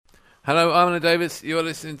Hello, I'm Alan Davis. You're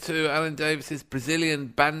listening to Alan Davis's Brazilian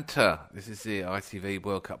Banter. This is the ITV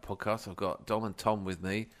World Cup podcast. I've got Dom and Tom with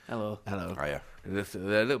me. Hello. Hiya. They're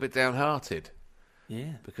a little bit downhearted.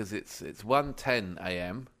 Yeah. Because it's 1:10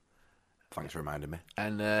 a.m. Thanks for reminding me.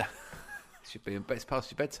 and it should be it's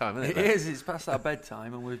past your bedtime, isn't it? It mate? is. It's past our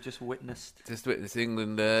bedtime, and we've just witnessed. Just witness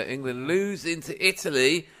England lose into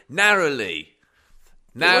Italy narrowly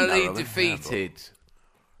narrowly, defeated.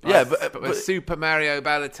 Yeah, But Super Mario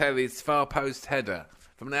Balotelli's far post header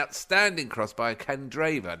from an outstanding cross by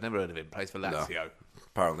Candreva. I'd never heard of him. Plays for Lazio.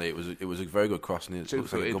 apparently it was a very good cross. And it looks like a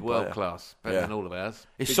Two-footed, good world player. class, better than all of ours.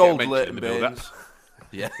 He Did sold get mentioned Leighton in the build-up.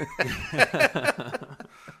 Baines.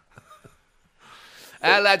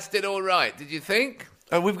 Yeah. Our lads did all right. Did you think?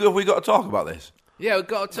 We got to talk about this. Yeah, we've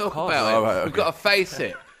got to talk course. about it. All right, okay. We've got to face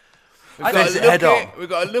it. I face it head on. We've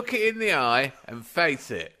got to look it in the eye and face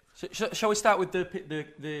it. Shall we start with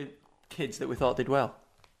the kids that we thought did well?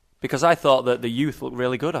 Because I thought that the youth looked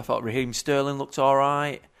really good. I thought Raheem Sterling looked all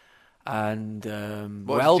right, and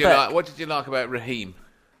Welbeck. What did you like about Raheem?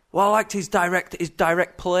 Well, I liked his direct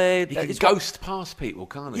play. He can It's ghost past people,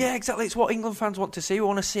 can't he? Yeah, exactly. It's what England fans want to see. We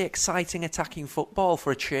want to see exciting attacking football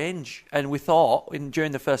for a change. And we thought,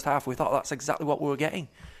 during the first half, that's exactly what we were getting.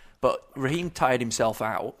 But Raheem tired himself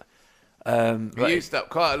out. He used up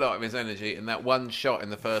quite a lot of his energy in that one shot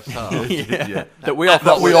in the first half. Yeah. That we all That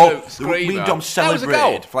thought we we all, Absolute me and screamer. Dom That was a goal.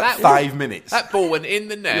 celebrated for like 5 minutes. That ball went in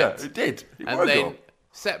the net. Yeah, it did. It And was a then goal.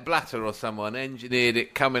 Sepp Blatter or someone engineered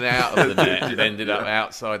it coming out of the net and ended up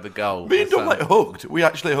outside the goal. Me and Dom So- hugged. We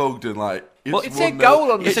actually hugged and It said 1-0.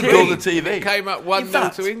 goal on the It said TV. goal on the TV. It came up 1-0 In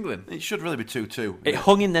fact, to England. It should really be 2-2. it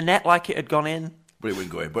hung in the net like it had gone in. But it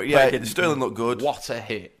wouldn't go in. But yeah, it didn't. Sterling looked good. What a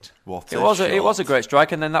hit. What It was shot. a great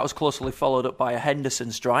strike, and then that was closely followed up by a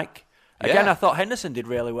Henderson strike. Again, Yeah. I thought Henderson did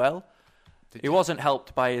really well. He wasn't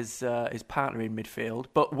helped by his partner in midfield,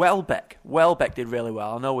 but Welbeck did really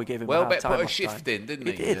well. I know we gave him a hard Welbeck time put a last shift time. in, didn't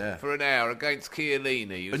he? He did. Yeah. For an hour against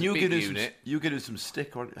Chiellini. He was And a you big gave him unit. some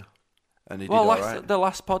stick, weren't you? And he Well, did all right. the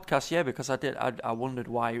last podcast, yeah, because I wondered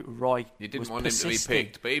why Roy You didn't was want him to be persisting.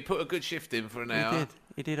 picked, but he put a good shift in for an He hour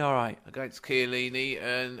did all right. against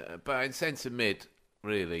Chiellini. But in centre mid,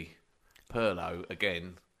 really, Pirlo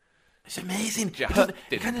again. It's amazing. Just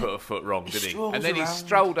didn't put a foot wrong, did he? strolls And then he around.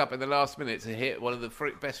 strolled up in the last minute to hit one of the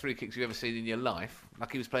best free kicks you've ever seen in your life,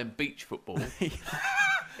 like he was playing beach football.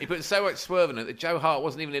 He put so much swerve in it that Joe Hart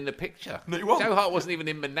wasn't even in the picture. No, he wasn't. Joe Hart wasn't even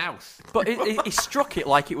in Manaus. But he struck it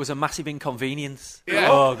like it was a massive inconvenience. Yeah.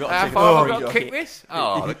 Oh, got to How take far have it. I got to kick this?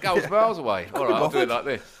 Oh, the goal's miles away. All right, I'll do it like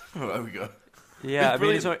this. Oh, there we go. Yeah, I mean,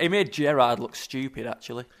 brilliant. he made Gerrard look stupid,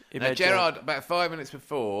 actually. He Now, made Gerrard, about 5 minutes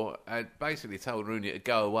before, had basically told Rooney to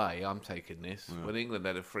go away. I'm taking this. When England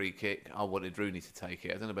had a free kick, I wanted Rooney to take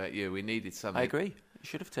it. I don't know about you. We needed something. I agree. He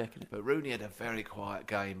should have taken it. But Rooney had a very quiet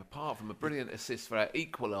game. Apart from a brilliant assist for our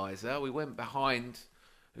equaliser, we went behind.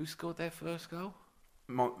 Who scored their first goal?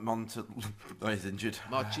 He's injured.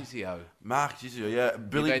 Marchisio. Mark Gizio, yeah.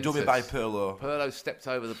 Brilliant dummy by Juventus. Pirlo. Pirlo stepped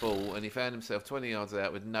over the ball and he found himself 20 yards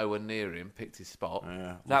out with no one near him, picked his spot.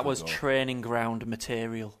 Yeah, That was goal. training ground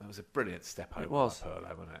material. That was a brilliant step over was. by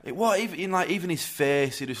Pirlo, wasn't it? It was even his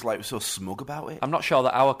face. He just was so smug about it. I'm not sure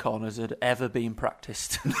that our corners had ever been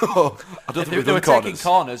practised. No, I don't think they we've were done taking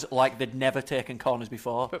corners. corners like they'd never taken corners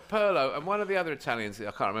before. But Pirlo and one of the other Italians, I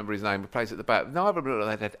can't remember his name, who plays at the back, neither of them looked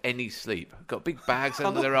like they'd had any sleep. Got big bags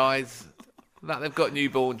under their eyes. Like they've got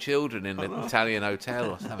newborn children in an Italian hotel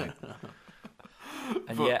or something.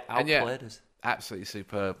 And yet, outplayed us. Absolutely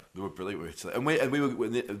superb. They were brilliant with Italy. And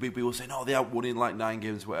we were saying, oh, they outwon in like 9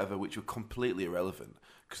 games, whatever, which were completely irrelevant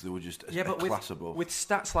because they were just a class above. with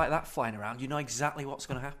stats like that flying around, you know exactly what's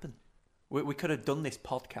going to happen. We could have done this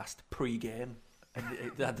podcast pre-game and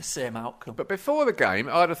it had the same outcome. But before the game,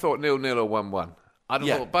 I'd have thought 0-0 or 1-1. I'd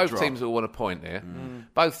have thought both draw. teams will want a point here.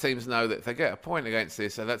 Both teams know that if they get a point against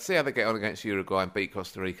this, so let's see how they get on against Uruguay and beat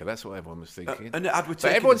Costa Rica. That's what everyone was thinking. and had we But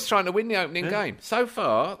taken everyone's trying to win the opening game. So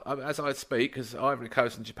far, as I speak, because Ivory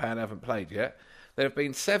Coast and Japan haven't played yet, there have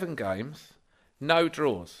been 7 games, no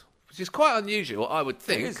draws, which is quite unusual, I would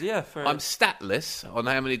think. It is, yeah. I'm statless on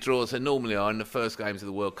how many draws there normally are in the first games of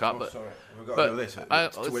the World Cup. but, sorry, we've got but, to do this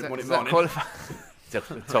to win is Monday that morning. qualify?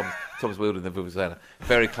 Tom's wielding the vuvuzela.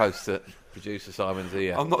 Very close to producer Simon's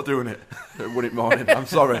ear. I'm not doing it. Won it morning. I'm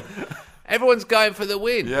sorry. Everyone's going for the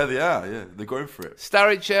win. Yeah, they are. Yeah, they're going for it.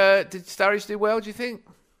 Sturridge, did Sturridge do well, do you think?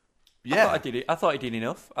 Yeah, I thought he did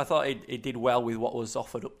enough. I thought he did well with what was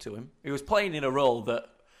offered up to him. He was playing in a role that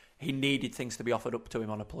he needed things to be offered up to him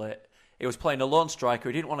on a plate. He was playing a lone striker.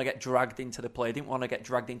 He didn't want to get dragged into the play. He didn't want to get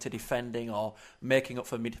dragged into defending or making up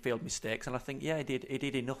for midfield mistakes. And I think, yeah, he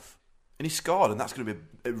did enough. And he scored, and that's going to be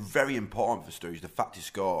very important for Sturridge. The fact he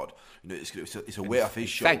scored, it's a weight off his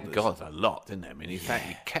shoulders. Thank God a lot, didn't he? I mean, he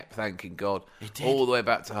kept thanking God all the way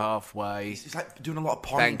back to halfway. It's like doing a lot of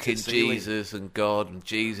pointing, thanking Jesus and God and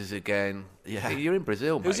Jesus again. Yeah, you're in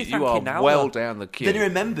Brazil, mate. You are well down the queue. Then he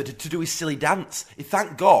remembered to do his silly dance. He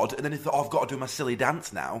thanked God, and then he thought, I've got to do my silly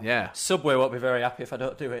dance now. Yeah. Subway won't be very happy if I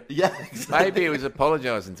don't do it. Yeah, exactly. Maybe he was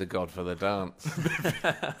apologising to God for the dance.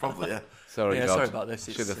 Probably, yeah. Sorry, God. Sorry about this.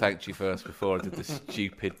 Should have thanked you first before I did the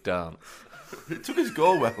stupid dance. It took his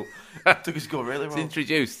goal well. Took his goal really well. It's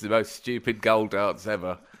introduced the most stupid goal dance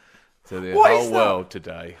ever to the whole world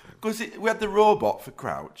today. Because we had the robot for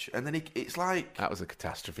Crouch, and then it's like... That was a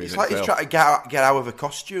catastrophe. It's like he's trying to get out of a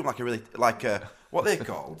costume, like what are they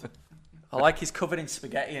called? I like he's covered in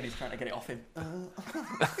spaghetti and he's trying to get it off him.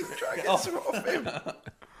 He's trying to get something off him.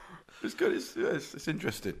 It's good, it's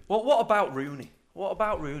interesting. Well, what about Rooney?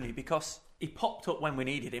 Because he popped up when we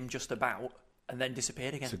needed him, just about, and then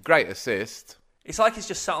disappeared again. It's a great assist. It's like he's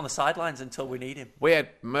just sat on the sidelines until we need him. We had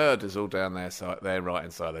murders all down their right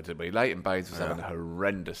hand side there, didn't we? Leighton Baines was having a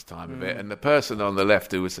horrendous time of it, and the person on the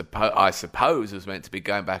left who was I suppose was meant to be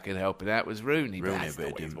going back and helping out was Rooney. That's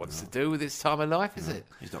not what he wants to do with his time of life, is it?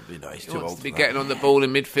 He's not being nice. He wants to be getting on the ball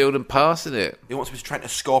in midfield and passing it. He wants to be trying to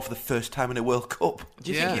score for the first time in a World Cup.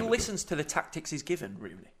 Do you think he listens to the tactics he's given,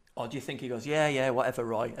 Rooney? Or do you think he goes, yeah, whatever,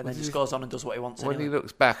 Roy, and then just goes on and does what he wants? When he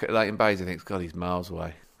looks back at Leighton Baines, he thinks, God, he's miles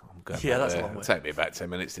away. That's a long way. It'll take me about 10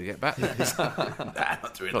 minutes to get back there.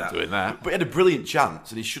 Not doing that. But he had a brilliant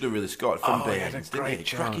chance, and he should have really scored from Baines. He had a great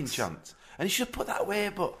cracking chance. And he should have put that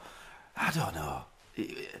away, but I don't know.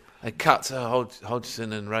 They cut to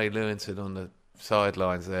Hodgson and Ray Lewington on the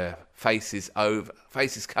sidelines there, faces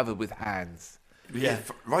covered with hands. Yeah,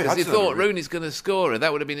 right. Because he thought Rooney's going to score, and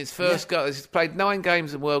that would have been his first goal. He's played 9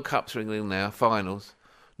 games in World Cups for England now, finals,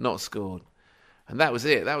 not scored. And that was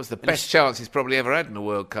it. That was the best chance he's probably ever had in a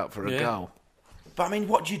World Cup for a goal. But I mean,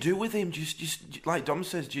 what do you do with him? Just like Dom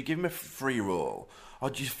says, do you give him a free roll, or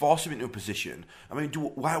do you force him into a position? I mean,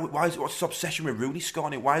 what's this obsession with Rooney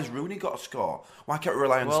scoring? Why has Rooney got to score? Why can't we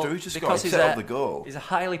rely on Sturridge to score? Set up the goal. He's a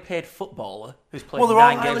highly paid footballer who's played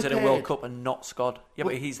 9 games in a World Cup and not scored. Yeah,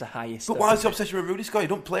 but he's the highest. But why is the obsession with Rooney scoring? He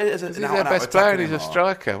don't play as he's our best player and he's a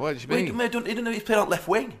striker. What do you mean? He didn't know he's playing on left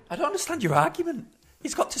wing. I don't understand your argument.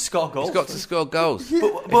 He's got to score goals. He's got to score goals.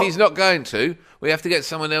 If he's not going to, we have to get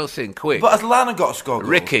someone else in quick. But has Lana got to score goals?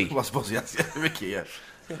 Ricky. Well, I suppose he has. Ricky, yeah.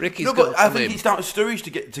 Ricky's got I think it's down to Sturridge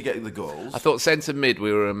to get the goals. I thought centre mid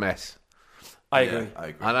we were a mess. I agree.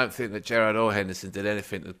 I don't think that Gerrard or Henderson did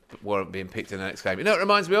anything to warrant being picked in the next game. You know what it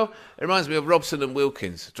reminds me of? It reminds me of Robson and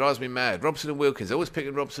Wilkins. It drives me mad. Robson and Wilkins. I always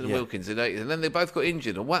picking Robson and Wilkins in 80s. And then they both got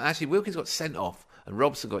injured. And actually, Wilkins got sent off and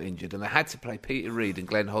Robson got injured. And they had to play Peter Reid and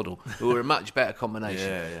Glenn Hoddle, who were a much better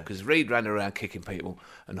combination. Because Reid ran around kicking people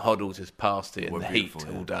and Hoddle just passed it in the heat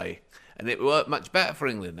all day. And it worked much better for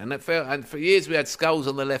England. And for years we had Scholes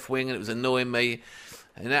on the left wing and it was annoying me.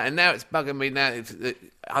 And now it's bugging me now.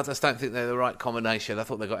 I just don't think they're the right combination. I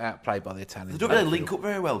thought they got outplayed by the Italians. They don't really link up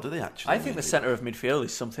very well, do they, actually? I think the centre of midfield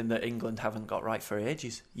is something that England haven't got right for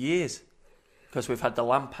years. Because we've had the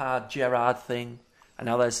Lampard-Gerrard thing, and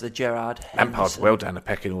now there's the Gerrard-Henderson. Lampard's well down the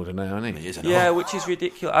pecking order now, isn't he? Yeah, which is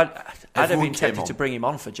ridiculous. I'd have been tempted to bring him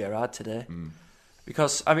on for Gerrard today.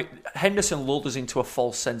 Because, I mean, Henderson lulled us into a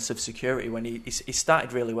false sense of security when he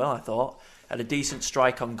started really well, I thought. Had a decent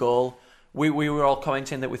strike on goal. We were all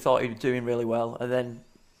commenting that we thought he was doing really well, and then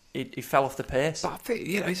he fell off the pace. But I think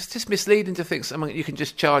it's just misleading to think you can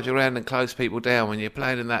just charge around and close people down when you're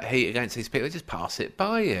playing in that heat against these people. They just pass it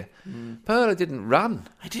by you. Perla didn't run.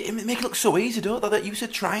 It make it look so easy, don't they? That use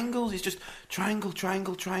of triangles. It's just triangle.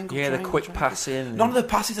 Yeah, the quick passing. None of the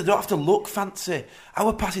passes, they don't have to look fancy.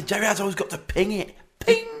 Our passes, Gerrard's always got to ping it.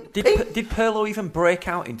 Ping. Did Pirlo even break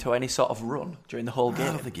out into any sort of run during the whole game?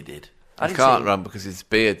 I don't think he did. He can't run because his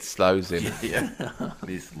beard slows him.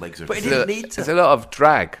 His legs are... But he didn't need to. There's a lot of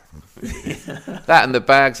drag. That and the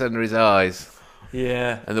bags under his eyes.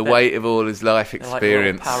 Yeah. And the weight of all his life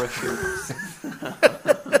experience. Like parachutes.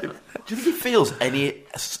 Do you think he feels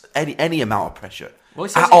any amount of pressure? Well,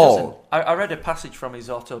 he says at all? I read a passage from his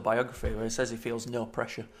autobiography where he says he feels no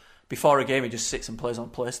pressure. Before a game, he just sits and plays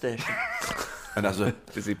on PlayStation. And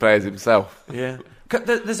does he play as himself? Yeah.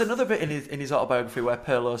 There's another bit in his autobiography where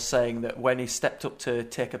Pirlo's saying that when he stepped up to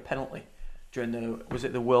take a penalty during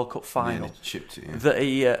the World Cup final, he chipped it, that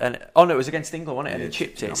he it was against England, wasn't it? And he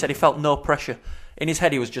chipped it. He said he felt no pressure. In his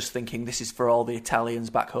head, he was just thinking, "This is for all the Italians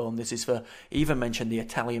back home. This is for." He even mentioned the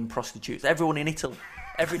Italian prostitutes, everyone in Italy,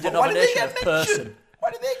 every denomination of person.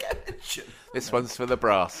 Why did they get mentioned? This one's for the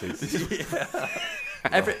brassies.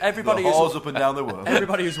 Everybody who's up and down the world.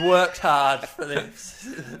 Everybody who's worked hard for this.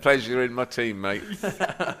 Pleasure in my team, mate.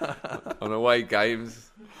 On away games.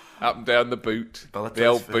 Up and down the boot, the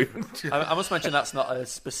old boot. I must mention that's not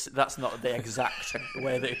the exact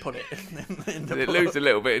way that he put it. Did it lose a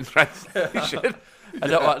little bit in translation? I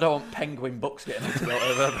don't want penguin books getting into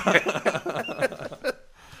it.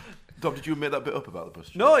 Dom, did you make that bit up about the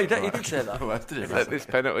prostitute? No, he didn't say that. This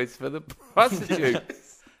penalty's for the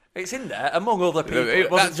prostitutes. It's in there, among other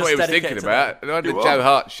people. That's what he was thinking about. And I did Joe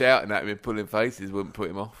Hart shouting at him and pulling faces wouldn't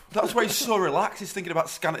put him off. That's why he's so relaxed. He's thinking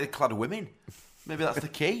about scantily clad women. Maybe that's the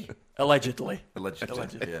key. Allegedly,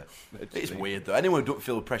 yeah. It's weird though. Anyone who don't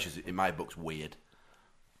feel the pressures in my book's weird.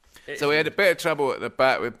 So we had a bit of trouble at the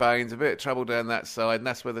back with Baines, a bit of trouble down that side, and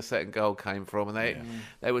that's where the second goal came from. And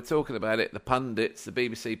they were talking about it. The pundits, the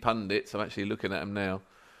BBC pundits, I'm actually looking at them now.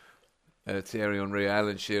 Thierry Henry,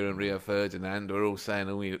 Alan Shearer, and Rio Ferdinand were all saying,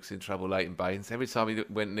 "Oh, he looks in trouble, Leighton Baines." Every time he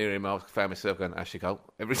went near him, I found myself going, "Ashley Cole."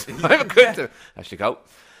 Every time I could do, Ashley Cole.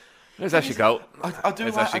 There's Ashley Cole.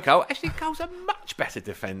 Ashley Cole. Ashley Cole's a much better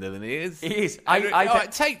defender than he is. He is.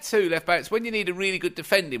 Take two left backs. When you need a really good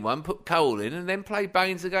defending one, put Cole in and then play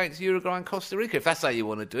Baines against Uruguay and Costa Rica, if that's how you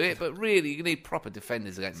want to do it. But really, you need proper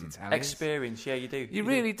defenders against Italians. Experience, yeah, you do. You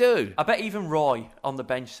really do. I bet even Roy on the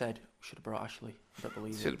bench said, should have brought Ashley. I don't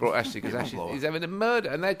believe it. Should have brought Ashley because he's having a murder.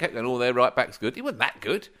 And they kept going, all their right backs good. He wasn't that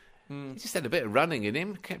good. He just had a bit of running in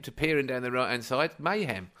him, kept appearing down the right-hand side.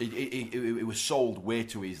 Mayhem. It was sold way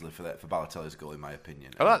too easily for Balotelli's goal, in my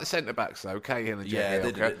opinion. I like the centre-backs, though, Cahill and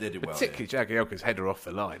Jagielka. They did well. Particularly Jagielka's header off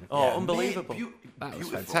the line. Oh, yeah, unbelievable. That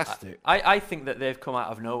was fantastic. I think that they've come out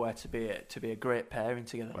of nowhere to be a great pairing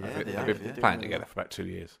together. They've been playing together for about 2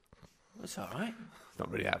 years. That's all right. It's not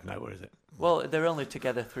really out of nowhere, is it? Well, they're only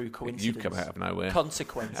together through coincidence. You've come out of nowhere.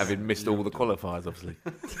 Consequence. Having missed all the qualifiers, obviously.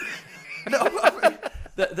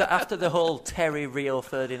 After the whole Terry, Rio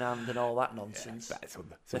Ferdinand and all that nonsense,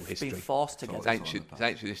 they've history. Been forced together. It's ancient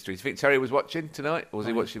history. Do you think Terry was watching tonight, or was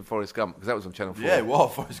he watching Forrest Gump? Because that was on Channel 4. Yeah, it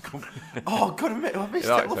was Forrest Gump. Oh, God, I missed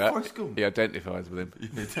it. Forrest Gump. He identifies with him.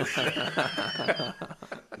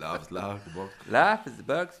 Laugh is the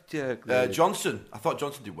box joke. Johnson. I thought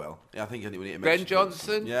Johnson did well. Yeah, I think we need to mention Ben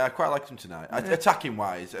Johnson. Yeah, I quite liked him tonight. Attacking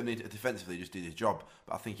wise, I mean, defensively, he just did his job.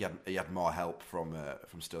 But I think he had more help from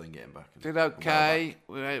Sterling getting back. Did okay.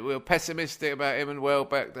 We were pessimistic about him and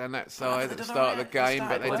Welbeck down that side at the start of the game,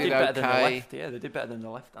 but they did okay. They did better than the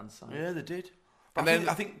left-hand side. Yeah, they did. And then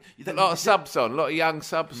I think a lot of subs on, a lot of young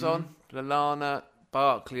subs on. Lallana,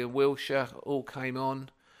 Barkley and Wilshere all came on.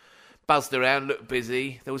 Buzzed around, looked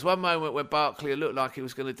busy. There was one moment where Barkley looked like he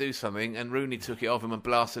was going to do something, and Rooney took it off him and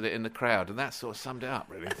blasted it in the crowd, and that sort of summed it up,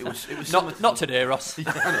 really. It was not today, Ross.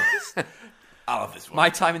 I love this one. My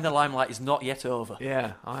time in the limelight is not yet over.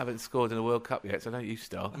 Yeah, I haven't scored in a World Cup yet, so don't you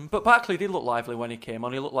start. But Barkley did look lively when he came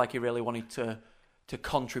on. He looked like he really wanted to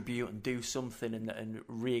contribute and do something and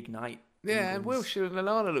reignite. Yeah, and Wilshere and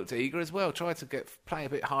Lallana looked eager as well. Tried to play a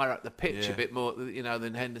bit higher up the pitch, a bit more,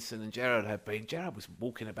 than Henderson and Gerrard had been. Gerrard was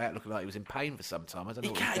walking about looking like he was in pain for some time. I don't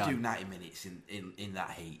know. He can't do 90 minutes in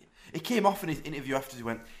that heat. He came off in his interview after he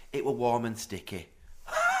went, "It were warm and sticky."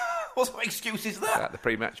 What excuse is that? At the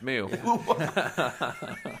pre-match meal. It were warm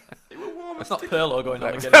it's not Pirlo going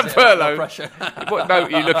on again. Pirlo. Pressure. What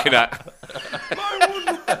note are you looking at?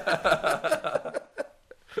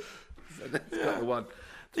 Got the one.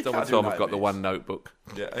 Tom and Tom have got the one notebook.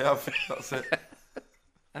 Yeah, I have. That's it.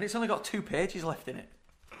 And it's only got 2 pages left in it.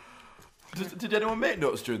 Did anyone make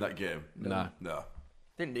notes during that game? No.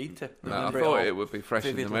 Didn't need to. No, I thought it would be fresh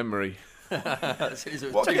in the memory. It was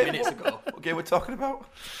 2 minutes ago. What game we're talking about?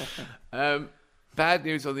 Bad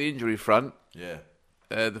news on the injury front. Yeah.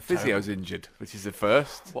 The physio's injured, which is the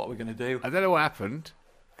first. What are we going to do? I don't know what happened,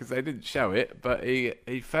 because they didn't show it, but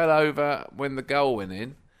he fell over when the goal went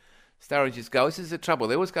in. Sturridge's goal. This is the trouble.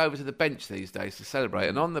 They always go over to the bench these days to celebrate,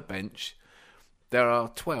 and on the bench there are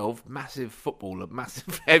 12 massive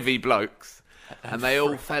heavy blokes, and they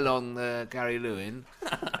all fell on Gary Lewin.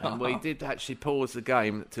 And we did actually pause the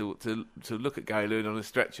game to look at Gary Lewin on a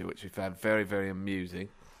stretcher, which we found very, very amusing.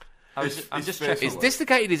 I'm just checking. He's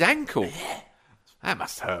dislocated his ankle. Yeah. That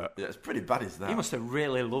must hurt. Yeah, it's pretty bad, is that? He must have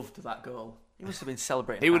really loved that goal. He must have been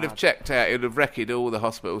celebrating. He would have checked out. He would have wrecked all the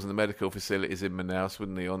hospitals and the medical facilities in Manaus,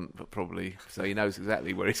 wouldn't he? Probably, so he knows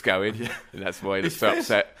exactly where he's going, and that's why he looks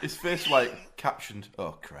upset. His face, captioned,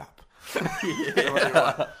 "Oh crap."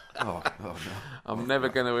 Oh no! I'm never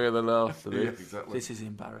going to hear the last of this. Yeah, exactly. This is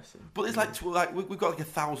embarrassing. But it's we've got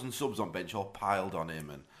 1,000 subs on bench all piled on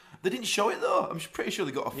him, They didn't show it though. I'm pretty sure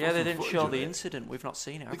they got a they didn't show the incident. We've not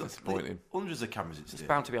seen it. That's disappointing. Hundreds of cameras. It's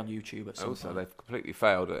bound to be on YouTube at some Also, point. they've completely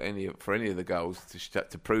failed at any of the goals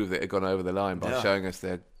to prove that it had gone over the line by showing us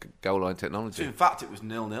their goal line technology. So in fact, it was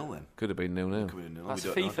 0-0 then. Could have been 0-0. That's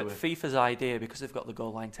FIFA's idea, because they've got the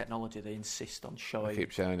goal line technology. They insist on showing.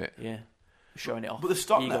 Keep showing it. Yeah, showing it off. But they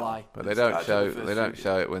stopped eagle now. eye. But they don't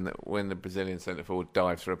show it when the Brazilian centre forward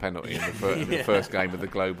dives for a penalty in the first game of the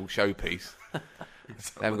global showpiece.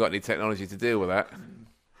 They haven't got any technology to deal with that.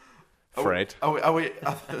 Fred, are we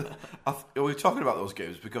talking about those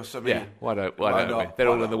games? Because I mean, why don't we? They're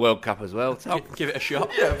all in the World Cup as well. Give it a shot.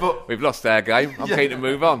 Yeah, but we've lost our game. I'm keen to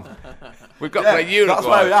move on. We've got to play Uruguay. That's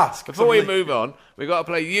why we ask. Before we move on, we've got to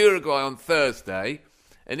play Uruguay on Thursday,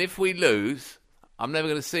 and if we lose, I'm never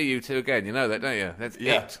going to see you two again. You know that, don't you? That's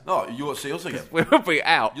it. No, you won't see us again. We'll be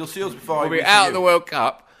out. You'll see us before. We'll be out of the World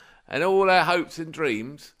Cup, and all our hopes and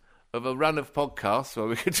dreams of a run of podcasts where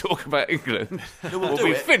we can talk about England will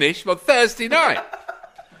be finished on Thursday night.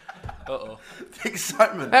 The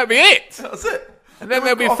excitement. That'll be it. That's it. And then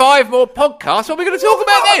there'll be 5 more podcasts. What are we going to talk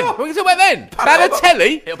about then? What are we going to talk about then?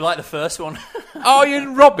 Balotelli? It'll be like the first one.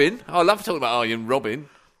 Arjen Robben. I love talking about Arjen Robben.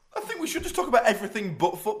 I think we should just talk about everything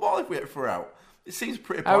but football if we're out. It seems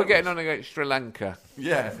pretty pointless. How are we getting on against Sri Lanka?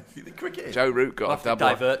 Yeah, the cricket. Joe Root got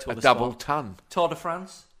a double ton. Tour de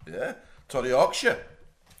France. Yeah, Tour de Yorkshire.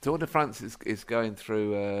 Tour de France is going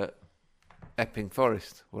through Epping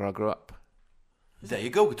Forest, where I grew up. There you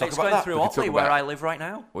go. We talk it's about going that. through Otley, where I live right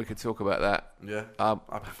now. We could talk about that. Yeah,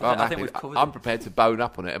 I think we've covered I'm prepared to bone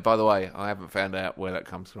up on it. And by the way, I haven't found out where that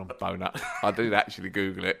comes from. Bone up. I did actually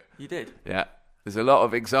Google it. You did? Yeah. There's a lot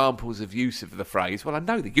of examples of use of the phrase. Well, I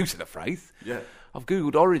know the use of the phrase. Yeah. I've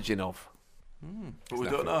Googled origin of. But we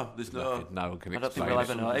don't know. There's no one can explain it. I don't think we'll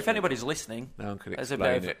ever know. If anybody's listening, no one can there's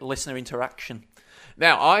explain a bit of listener interaction.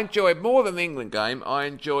 Now, I enjoyed more than the England game. I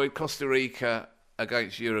enjoyed Costa Rica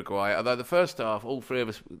against Uruguay. Although the first half, all 3 of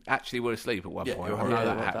us actually were asleep at one point. I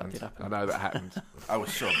know that happened. I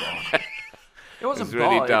was so bored. It wasn't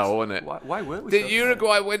really dull, wasn't it? Why were we? Did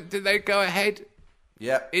Uruguay Did they go ahead?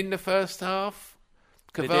 Yeah. In the first half,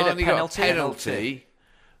 Cavani got a penalty.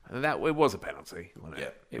 And it was a penalty, wasn't it?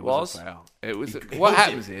 Yeah, it was. It was. What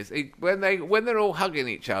happens is when they're all hugging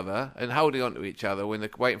each other and holding onto each other when they're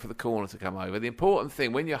waiting for the corner to come over. The important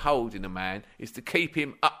thing when you're holding a man is to keep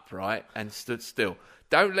him upright and stood still.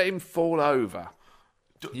 Don't let him fall over.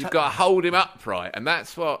 You've got to hold him upright, and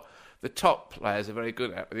that's what the top players are very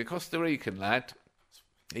good at. The Costa Rican lad,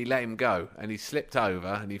 he let him go, and he slipped over,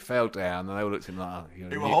 and he fell down, and they all looked at him like,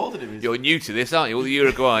 you're new to this, aren't you? All the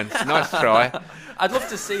Uruguayans. Nice try. I'd love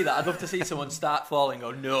to see that. I'd love to see someone start falling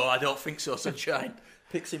and go, no, I don't think so, Sunshine.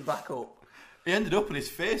 Picks him back up. He ended up and his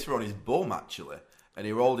face were on his bum, actually. And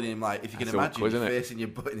he rolled in him like, if you can imagine, your face in your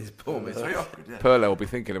butt in his bum. It's very awkward, yeah. Perlo will be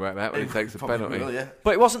thinking about that when he takes a penalty. Will, yeah.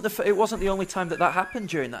 But it wasn't the only time that happened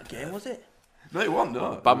during that game, was it? No, it wasn't,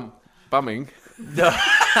 no. Bumming. No.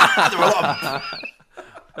 There were a lot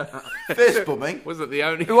of... face bumming. Was it the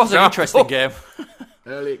only... It was an interesting game.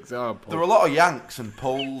 Early example. There were a lot of yanks and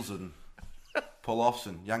pulls and pull-offs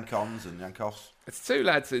and yank-ons and yank-offs. It's 2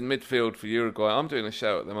 lads in midfield for Uruguay. I'm doing a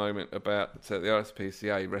show at the moment about the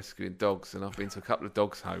RSPCA rescuing dogs, and I've been to a couple of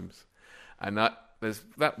dogs' homes. And there's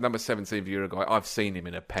that number 17 for Uruguay. I've seen him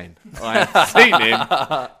in a pen. I have seen him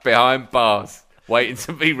behind bars, waiting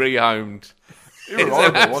to be rehomed. He was it's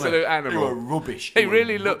horrible, an absolute animal. He were rubbish. He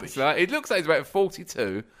really looks like he's about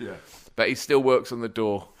 42, but he still works on the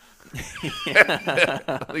door.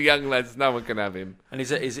 The young lads, no one can have him. And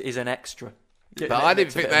he's an extra. But I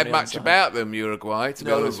didn't think they had much about them, Uruguay, to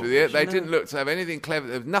be honest with you. They didn't look to have anything clever.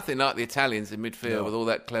 There was nothing like the Italians in midfield with all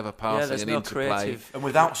that clever passing and interplay. Creative. And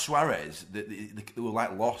without Suarez, they were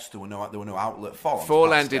like lost. There were no outlet for them.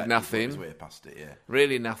 Forlan did nothing. Past it, yeah.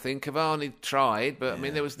 Really nothing. Cavani tried, but I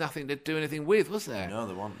mean, there was nothing to do anything with, was there? No,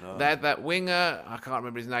 there wasn't. No. They had that winger, I can't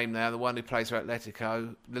remember his name now, the one who plays for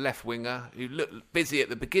Atletico, the left winger, who looked busy at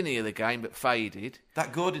the beginning of the game but faded.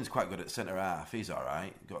 That Gordon's quite good at centre half. He's all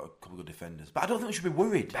right. Got a couple of good defenders. But I don't think we should be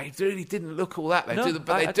worried. They really didn't look all that. They do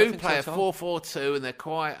play a 4-4-2 and they're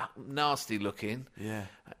quite nasty looking. Yeah.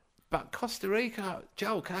 But Costa Rica,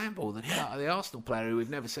 Joel Campbell, the Arsenal player who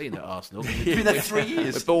we've never seen at Arsenal. He's been there 3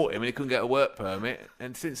 years. We bought him and he couldn't get a work permit.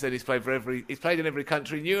 And since then he's played in every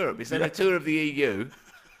country in Europe. He's done a tour of the EU.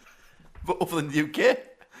 But other than the UK?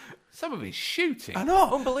 Some of his shooting. I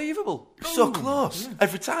know. Unbelievable. So close. Yeah.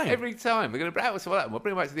 Every time. Every time. We're going to bring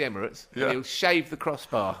him back to the Emirates and he'll shave the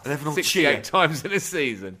crossbar and 68 times in a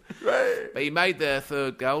season. Right. But he made their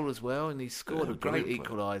 3rd goal as well and he scored a great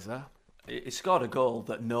equaliser. He scored a goal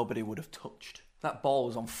that nobody would have touched. That ball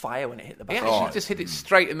was on fire when it hit the back. He actually just hit it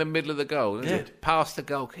straight in the middle of the goal. Didn't it? Past the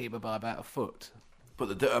goalkeeper by about a foot.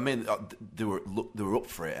 But they were up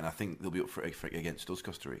for it, and I think they'll be up for it against us,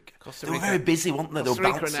 Costa Rica. Costa They Rica. were very busy, weren't they? Costa They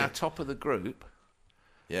were Rica are bouncing. now top of the group.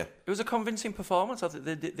 Yeah. It was a convincing performance. I think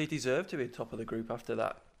they deserved to be top of the group after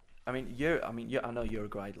that. I know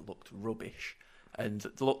Uruguay looked rubbish and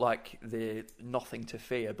looked like they're nothing to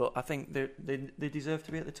fear, but I think they deserve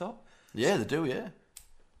to be at the top. Yeah, they do, yeah.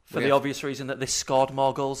 For the obvious reason that they scored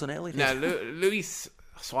more goals than Italy did. Now, Luis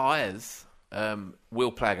Suarez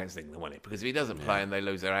will play against England, won't he? Because if he doesn't play and they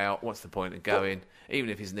lose, they're out. What's the point of going? Even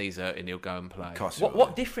if his knee's hurting, he'll go and play.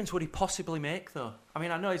 What difference would he possibly make, though? I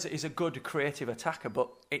mean, I know he's a good creative attacker, but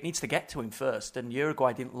it needs to get to him first, and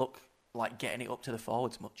Uruguay didn't look like getting it up to the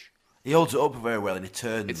forwards much. He holds it up very well and he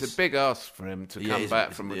turns. It's a big ask for him to come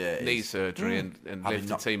back from knee surgery and lift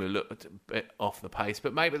a team who looked a bit off the pace.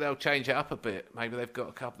 But maybe they'll change it up a bit. Maybe they've got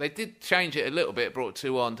a couple. They did change it a little bit, brought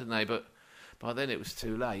 2 on, didn't they? But by then it was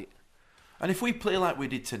too late. And if we play like we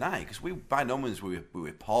did tonight, because by no means we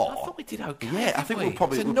were poor. I thought we did okay. Yeah, I think we're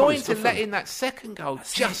probably. It's annoying to let in that second goal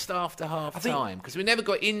just after half time because we never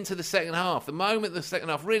got into the second half. The moment the second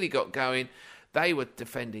half really got going, they were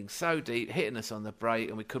defending so deep, hitting us on the break,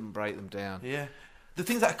 and we couldn't break them down. Yeah, the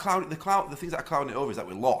things that are clouding it over is that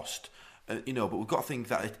we lost. But we've got to think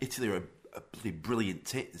that Italy are a bloody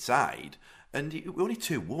brilliant side. And we're only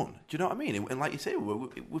 2-1. Do you know what I mean? And like you say,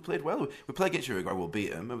 we played well. We play against Uruguay, we'll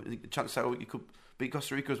beat them. Chances are you could beat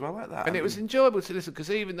Costa Rica as well like that. And it was enjoyable to listen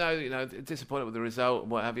because even though disappointed with the result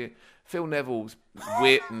and what have you, Phil Neville's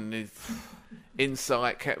wit and his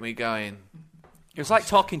insight kept me going. It was like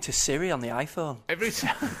talking to Siri on the iPhone. Every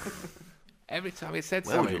time he said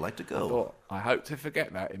Where something, would you like to go? I thought, I hope to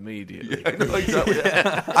forget that immediately. Yeah, I know, exactly.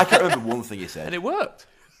 I can't remember one thing he said, and it worked.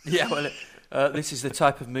 Yeah, well, this is the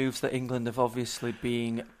type of moves that England have obviously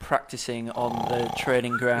been practicing on the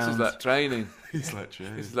training ground. This is like training. He's like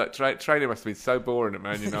training. This is like training must have been so boring at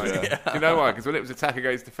Man United. Yeah. Do you know why? Because when it was attack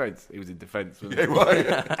against defence, he was in defence. Wasn't he?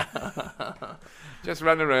 Right. Just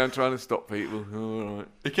ran around trying to stop people. All right.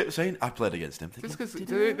 He kept saying, I played against him. Just because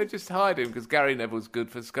they just hide him because Gary Neville's good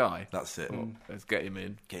for Sky. That's it. Let's get him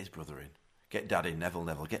in. Get his brother in. Get Dad in, Neville.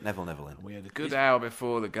 Get Neville in. We had a good hour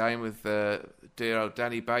before the game with dear old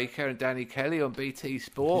Danny Baker and Danny Kelly on BT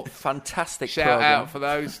Sport. Fantastic Shout programme. out for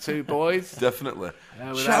those two boys. Definitely.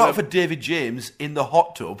 Shout out for David James in the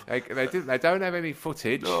hot tub. They don't have any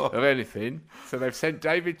footage of anything, so they've sent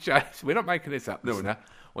David James. We're not making this up, listener.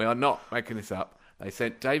 We are not making this up. They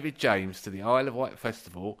sent David James to the Isle of Wight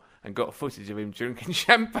Festival and got footage of him drinking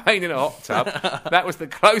champagne in a hot tub. That was the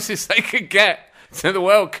closest they could get to the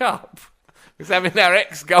World Cup. Was having our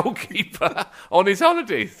ex-goalkeeper on his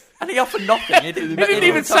holidays. And he offered nothing. He didn't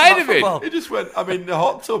even say anything. He just went, I'm in the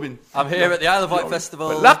hot tub. I'm here at the Isle of Wight Festival.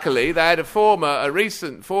 But luckily, they had a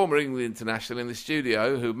recent former England international in the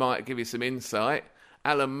studio who might give you some insight.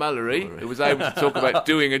 Alan Mullery, who was able to talk about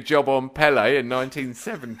doing a job on Pele in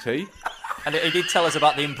 1970. And he did tell us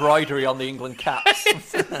about the embroidery on the England caps.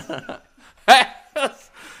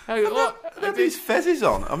 What? These fezzes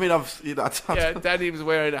on. I mean, yeah, Danny was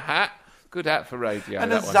wearing a hat. Good hat for radio. And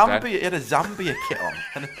he had a Zambia kit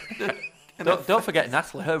on. Don't forget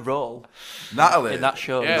Natalie, her role Natalie in that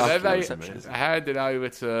show. Yeah, they handed over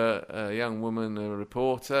to a young woman, a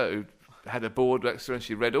reporter, who had a board next to her and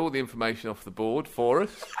she read all the information off the board for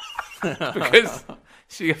us. Because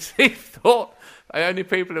she thought the only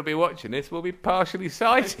people who'll be watching this will be partially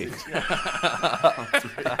sighted.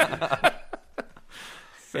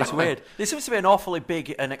 It's weird. There seems to be an awfully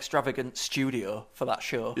big and extravagant studio for that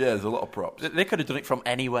show. Yeah, there's a lot of props. They could have done it from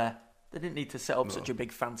anywhere. They didn't need to set up such a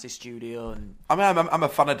big fancy studio. And I mean, I'm a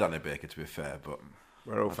fan of Danny Baker, to be fair, but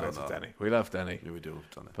we're all fans of Danny. We love Danny. Yeah, we do love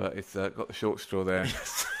Danny. But it's got the short straw there.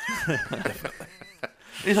 Definitely.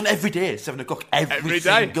 He's on every day, 7 o'clock, every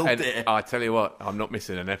single day. I tell you what, I'm not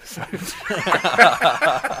missing an episode.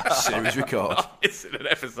 Series record. I'm not missing an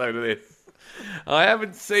episode of this. I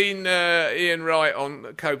haven't seen Ian Wright on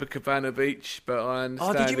Copacabana Beach, but I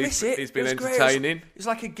understand did you miss it? He's been entertaining. It was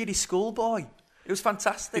like a giddy schoolboy. It was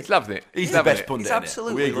fantastic. He's loving it. He's the best pundit. He's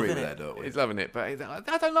absolutely we agree loving with it. that, don't we? He's loving it. But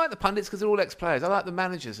I don't like the pundits because they're all ex-players. I like the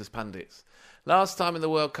managers as pundits. Last time in the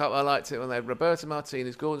World Cup, I liked it when they had Roberto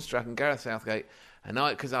Martinez, Gordon Strachan, Gareth Southgate, and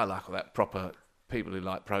because I like all that proper people who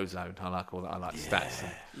like Prozone. I like all that. I like stats.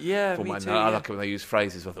 Yeah, me too. I like it when they use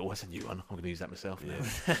phrases. I thought, what's a new one? I'm going to use that myself. Yeah.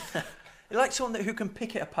 You like someone who can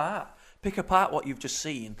pick it apart, pick apart what you've just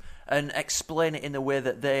seen, and explain it in a way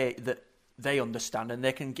that they understand, and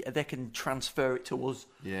they can transfer it to us.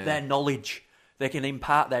 Yeah. Their knowledge, they can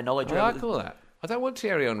impart their knowledge. I like all that. I don't want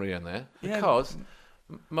Thierry Henry on there because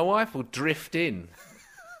my wife will drift in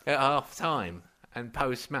at half time and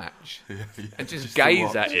post-match and just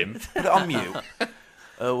gaze at him. Put it on mute.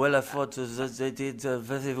 Well, I thought they did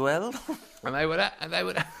very well. And they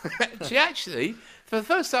would. She actually, for the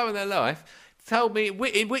first time in her life, told me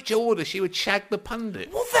in which order she would shag the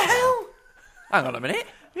pundit. What the hell? Hang on a minute.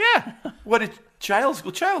 Yeah. What did Charles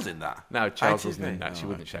in that? No, Charles Right, wasn't in isn't that. he? She Oh,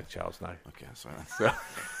 wouldn't shag Charles, no. Okay, sorry. So,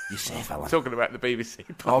 You say, fella. talking about the BBC.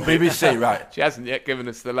 Oh, BBC, right. She hasn't yet given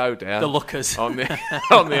us the lowdown. The lookers. on the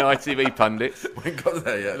ITV pundits. We ain't got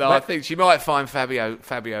there yet. No, I think she might find Fabio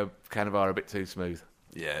Cannavaro a bit too smooth.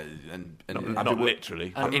 Yeah, and Not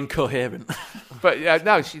literally. And incoherent. But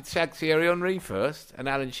no, she shagged Thierry Henry first and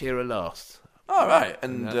Alan Shearer last. all right,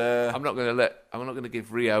 and I'm not going to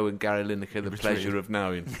give Rio and Gary Lineker the pleasure of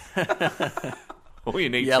knowing. All you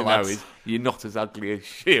need to know lads. is you're not as ugly as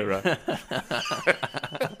Shearer,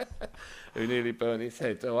 who nearly burned his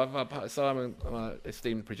head. Simon, my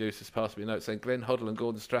esteemed producers, passed me a note saying Glenn Hoddle and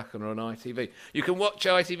Gordon Strachan are on ITV. You can watch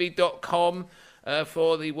ITV.com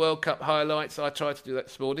for the World Cup highlights. I tried to do that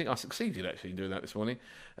this morning. I succeeded actually in doing that this morning.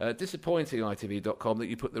 Disappointing ITV.com that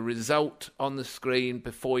you put the result on the screen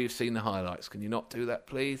before you've seen the highlights. Can you not do that,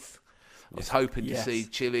 please? I was hoping to see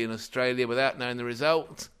Chile and Australia without knowing the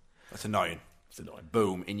result. that's annoying. It's annoying.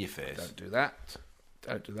 Boom, in your face. Don't do that.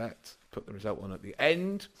 Don't do that. Put the result on at the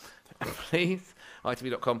end, please.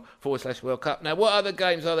 ITV.com/World Cup. Now, what other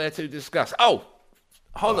games are there to discuss? Oh,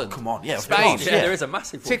 Holland. Oh, come on, yeah, Spain. come on, Yeah, there is a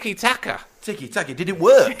massive one. Tiki-taka. Tiki-taka, did it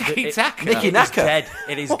work? Tiki-taka. Nicky It is Naka. dead.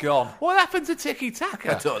 It is gone. What happened to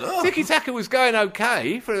Tiki-taka? I don't know. Tiki-taka was going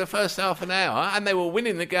okay for the first half an hour, and they were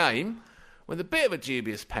winning the game with a bit of a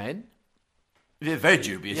dubious pen. Yeah, very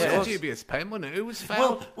dubious. Yeah, it a was. dubious pen, wasn't it? Who was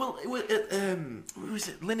fouled? Well, it was, who was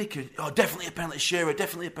it? Lineker. Oh, definitely a penalty. Shearer,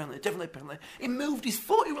 definitely a penalty. He moved his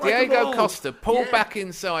foot. He was like a Diego roll. Costa pulled Yeah. back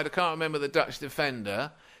inside, I can't remember the Dutch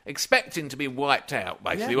defender, expecting to be wiped out,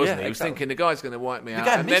 basically, Yeah, wasn't he? yeah, He was exactly. thinking the guy's going to wipe me out.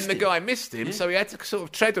 guy And then missed the him. guy missed him, so he had to sort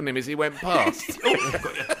of tread on him as he went past.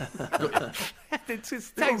 It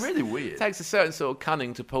just They were takes, really weird. takes a certain sort of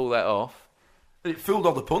cunning to pull that off. It fooled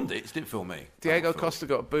all the pundits, didn't fool me. Diego Costa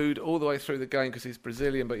got booed all the way through the game because he's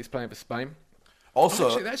Brazilian, but he's playing for Spain. Also,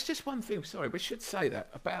 Actually, that's just one thing. Sorry, we should say that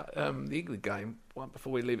about the England game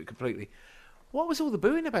before we leave it completely. What was all the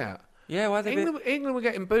booing about? Yeah, why they? England were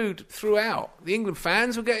getting booed throughout. The England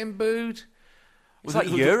fans were getting booed. It's like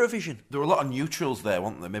Eurovision. there were a lot of neutrals there,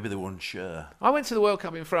 weren't there? Maybe they were unsure. I went to the World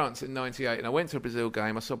Cup in France in '98, and I went to a Brazil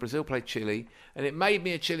game. I saw Brazil play Chile, and it made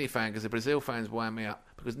me a Chile fan because the Brazil fans wound me up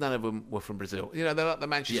because none of them were from Brazil. You know, they're like the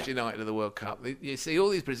Manchester United of the World Cup. You see all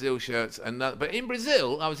these Brazil shirts, but in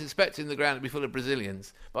Brazil, I was expecting the ground to be full of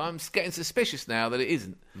Brazilians, but I'm getting suspicious now that it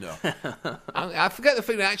isn't. No. I forget the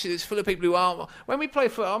feeling actually it's full of people who aren't. When we play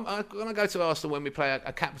when I go to Arsenal, when we play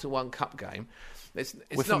a Capital One Cup game, it's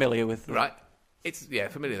We're not, familiar with them. right. It's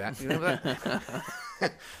familiar with that. You remember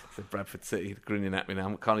that? So Bradford City grinning at me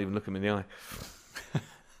now. I can't even look him in the eye.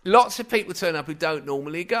 Lots of people turn up who don't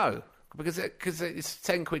normally go because it's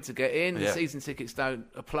 £10 to get in. The Yeah. season tickets don't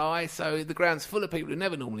apply, so the ground's full of people who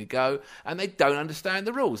never normally go, and they don't understand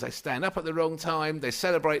the rules. They stand up at the wrong time. They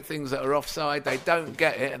celebrate things that are offside. They don't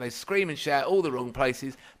get it, and they scream and shout all the wrong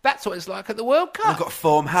places. That's what it's like at the World Cup. They've got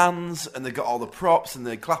foam hands, and they've got all the props and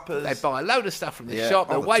the clappers. They buy a load of stuff from the Yeah, shop.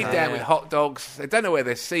 They're all the weighed time. down with hot dogs. They don't know where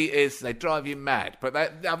their seat is. They drive you mad. But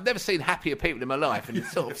I've never seen happier people in my life, and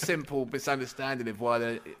it's sort of simple misunderstanding of why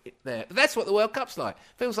they're there. But that's what the World Cup's like.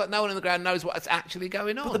 Feels like no one on the ground knows what's actually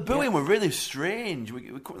going on. But the booing were really strange. We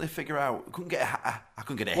couldn't really figure out. We couldn't get. I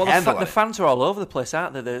couldn't get a Well, handle the on it. fans are all over the place,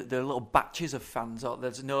 aren't they? They're little batches of fans.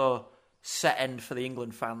 There's no set end for the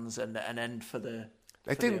England fans and an end for the.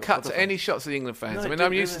 They for didn't the cut other to fans. any shots of the England fans. No, I they mean, didn't,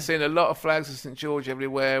 I'm used did to they? seeing a lot of flags of St George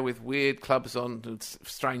everywhere with weird clubs on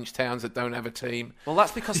strange towns that don't have a team. Well,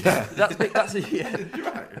 that's because that's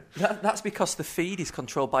because the feed is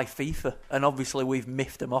controlled by FIFA, and obviously we've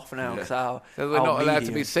miffed them off now. Yeah. So So they're not allowed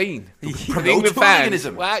to be seen. Promote The England fans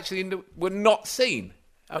hooliganism. were actually were not seen.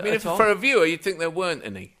 I mean, At all. for a viewer, you'd think there weren't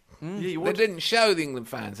any. Yeah, you They would. didn't show the England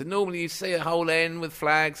fans, and normally you see a whole end with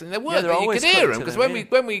flags, and there weren't. Yeah, they're but you always could hear clipped them to because them,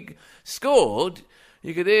 when we scored,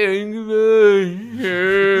 you could hear England,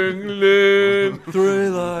 three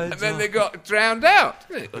lines. and then they got drowned out.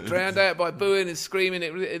 It got drowned out by booing and screaming.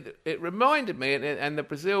 It reminded me, and the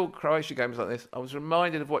Brazil-Croatia games like this, I was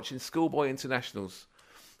reminded of watching schoolboy internationals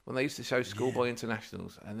when they used to show schoolboy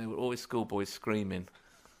internationals, and there were always schoolboys screaming.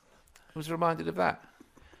 I was reminded of that.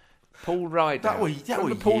 Paul Rideout. That were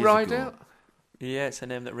Remember Paul years Rideout? ago. Yeah, it's a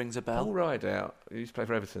name that rings a bell. Paul Rideout, who used to play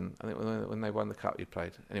for Everton, I think when they won the cup, he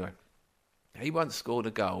played. Anyway, he once scored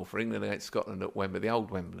a goal for England against Scotland at Wembley, the old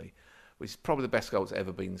Wembley, which is probably the best goal that's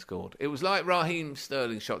ever been scored. It was like Raheem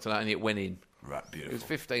Sterling's shot tonight, and it went in. Right, He was beautiful.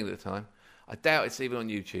 15 at the time. I doubt it's even on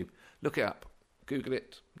YouTube. Look it up. Google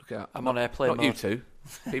it. Look it up. I'm on airplane Not mode. you two.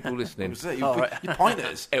 People listening. You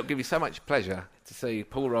pointers. It'll give you so much pleasure to see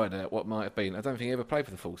Paul Ryder at what might have been. I don't think he ever played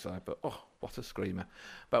for the full side, but what a screamer.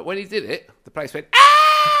 But when he did it, the place went,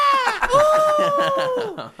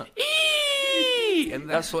 ah! Ooh! Eee! And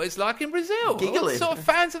that's what it's like in Brazil. Giggling. What sort of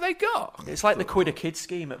fans have they got? It's like the Quid a Kid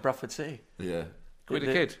scheme at Bradford City. Yeah. Quid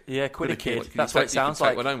a kid. Yeah, Quid a Kid. Can That's you what it take- you can sounds take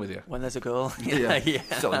like one home with you? when there's a goal. Yeah.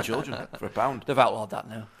 Selling children for £1. They've outlawed that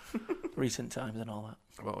now. Recent times and all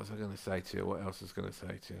that. What was I going to say to you? What else was I going to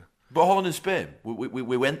say to you? But Holland and Spain,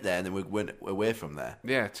 we went there and then we went away from there.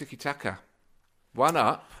 Yeah, tiki-taka.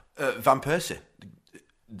 1-0. Van Persie,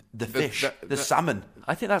 the fish, the salmon.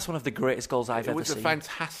 I think that's one of the greatest goals I've It ever was a seen.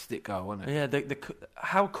 fantastic goal, wasn't it? Yeah,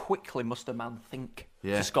 how quickly must a man think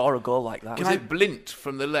Yeah. to score a goal like that? Was it Blint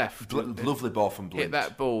from the left? Lovely ball from Blint. Hit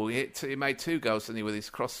that ball. He made 2 goals, didn't he, with his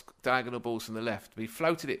cross diagonal balls from the left. He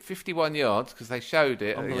floated it 51 yards because they showed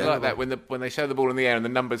it. It's like that when they show the ball in the air and the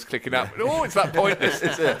numbers clicking up. Oh, it's that pointless.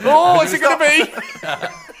 What's it going to be?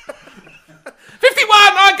 51.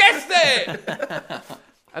 I guessed it.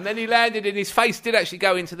 And then he landed, and his face did actually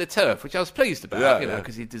go into the turf, which I was pleased about,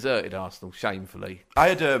 because he deserted Arsenal shamefully. I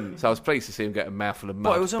had So I was pleased to see him get a mouthful of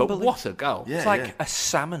mud. But it was unbelievable. what a goal! Yeah. It's like a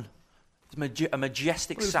salmon. It's a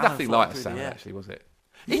majestic It was salmon. nothing floating like a through the salmon, air. actually, was it?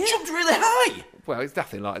 It jumped really high. Well, it's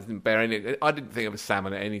nothing like it. Didn't bear any. I didn't think of a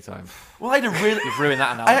salmon at any time. Well, I had a really. You've ruined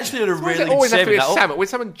that analogy. I actually had a Why does it really. always have to be saving a that up. salmon? When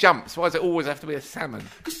someone jumps, why does it always have to be a salmon?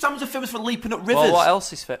 Because salmons are famous for leaping up rivers. Well, what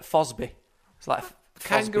else is fit? Fosby. It's like Fosby.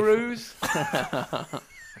 Kangaroos,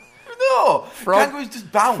 No, kangaroos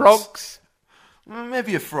just bounce. frogs.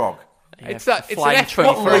 Maybe a frog. Yeah, It's an flying effort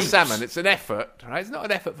 20 for a leaps. salmon. It's an effort, right? It's not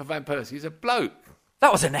an effort for Van Persie. He's a bloke.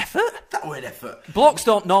 That was an effort. That was an effort. Blokes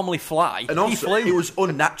don't normally fly. And he also, flew. it was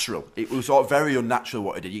unnatural. It was very unnatural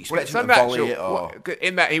what he did. You Well, expect it's him to volley unnatural it or...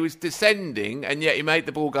 in that he was descending, and yet he made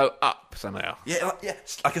the ball go up somehow. Yeah,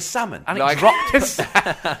 like a salmon. and Like it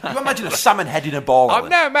dropped. You imagine a salmon heading a ball. I've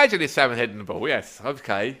now imagined his salmon heading the ball. Yes,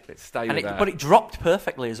 okay, let's stay with that. But it dropped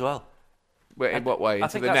perfectly as well. Well, in what way? I Into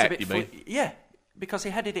think the that's a net, bit you mean? yeah, because he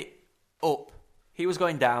headed it up. He was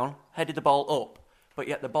going down, headed the ball up, but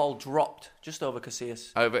yet the ball dropped just over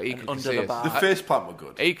Casillas. Over and Iker under the Casillas. bar. The face plant were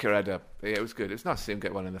good. Iker had a... Yeah, it was good. It was nice to see him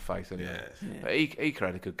get one in the face anyway. Yeah. But Iker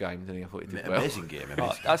had a good game, didn't he? I thought he did well. Amazing game.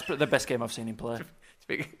 Oh, that's the best game I've seen him play.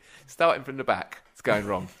 Starting from the back, it's going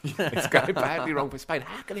wrong. It's going badly wrong for Spain.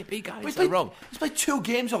 How can it be going so wrong? He's played 2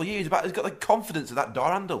 games all year. He's got the confidence of that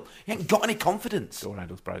door handle. He ain't got any confidence. Door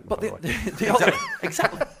handle's broken, But by the way. they all,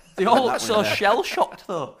 Exactly. they all look so shell-shocked,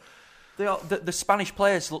 though. The Spanish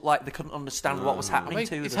players looked like they couldn't understand what was happening I mean,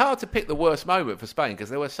 to it's them. hard to pick the worst moment for Spain because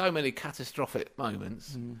there were so many catastrophic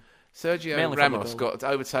moments. Sergio Mainly from the Ramos goal. got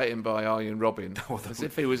overtaken by Arjen Robben as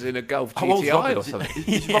if he was in a Golf How old's GTI or Robin? something.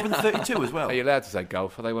 Is Robin 32 as well? Are you allowed to say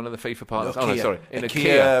golf? Are they one of the FIFA partners? No, Oh no, Kia. sorry, in A a Kia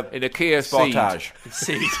Kia, in a Kia Ceed. Sportage.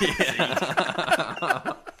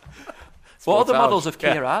 What other Sportage. models of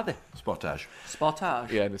Kia Yeah. are they? Sportage.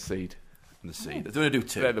 Sportage. Yeah, in the Ceed. And the seed. They're going to do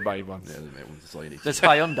 2. They're the main ones. Yeah, they're the main ones. That's all you need. There's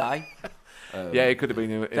Hyundai. Yeah, it could have been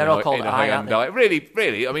in They're all called I, aren't they? Hyundai.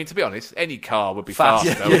 Really, I mean, to be honest, any car would be Fast.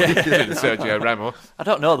 faster than Sergio Ramos. I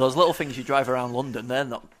don't know, those little things you drive around London, they're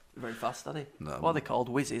not very fast, are they? No. What are they called?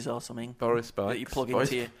 Whizzes or something? Boris That you bikes. plug Boris-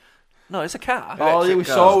 into your... No, it's a car. Oh, yeah, we Electric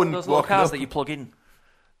saw cars. one Those little walking cars up. that you plug in.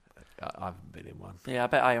 I haven't been in one. Yeah, I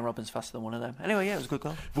bet Iron Robin's faster than one of them. Anyway, yeah, it was a good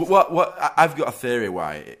goal. But I've got a theory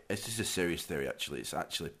why. It's just a serious theory, actually. It's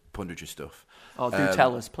actually punditry stuff. Oh, do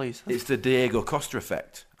tell us, please. It's the Diego Costa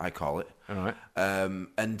effect, I call it. All right.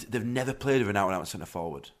 And they've never played with an out-and-out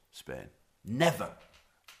centre-forward, Spain. Never.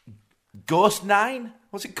 Ghost 9?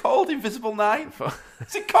 What's it called? Invisible 9?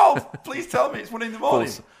 What's it called? Please tell me. It's 1 in the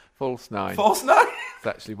morning. False 9. False 9? It's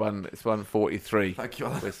actually it's 1:43. Thank you,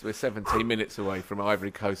 Alan. We're 17 minutes away from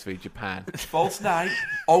Ivory Coast v Japan. False 9.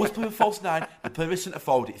 Always play with false 9. They play with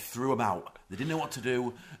centre-forward. It threw them out. They didn't know what to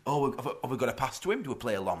do. Oh, have we got a pass to him? Do we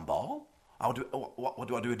play a long ball? What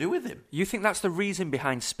do I do with him? You think that's the reason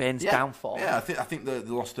behind Spain's downfall? Yeah, I think they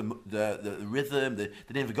lost the rhythm. They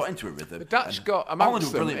never got into a rhythm. The Dutch And got Holland amongst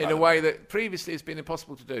were them brilliant, in by a the way that previously has been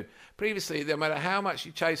impossible to do. Previously, no matter how much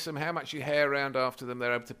you chase them, how much you hare around after them,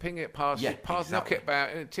 they're able to ping it past Yeah, you, knock exactly. it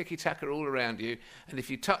about, tiki-taka all around you. And if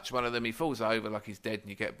you touch one of them, he falls over like he's dead and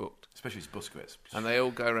you get booked. Especially Busquets. And they all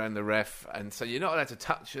go around the ref. And so you're not allowed to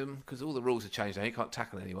touch them because all the rules have changed now. You can't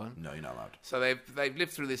tackle anyone. No, you're not allowed. So they've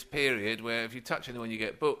lived through this period where if you touch anyone, you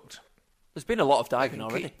get booked. There's been a lot of They diving can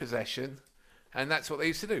already. keep possession, and that's what they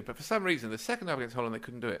used to do. But for some reason, the second half against Holland, they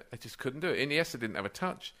couldn't do it. They just couldn't do it. Iniesta didn't have a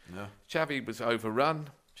touch. No. Xavi was overrun.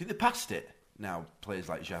 Do you think they passed it? Now, players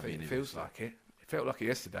like Xavi and It feels like it. It felt like it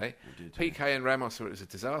yesterday. Did, PK and Ramos were, it was a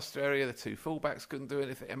disaster area. The two fullbacks couldn't do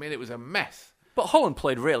anything. I mean, it was a mess. But Holland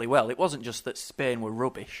played really well. It wasn't just that Spain were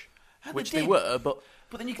rubbish, which they were, but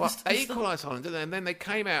then you can they equalised Holland, didn't they? And then they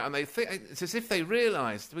came out and it's as if they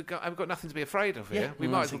realised I've got nothing to be afraid of here. We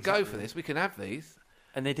might as well go for this. We can have these.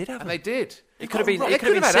 And they did have and them. they did. It could have been. They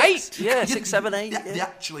could have had 8. Yeah, 6, 7, 8. They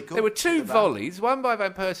actually could. There were 2 volleys. One by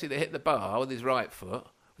Van Persie that hit the bar with his right foot.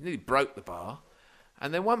 He nearly broke the bar.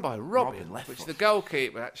 And then one by Robin which foot. The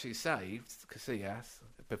goalkeeper actually saved, Casillas.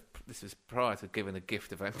 This was prior to giving a gift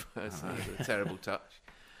to Van Persie. It was a terrible touch.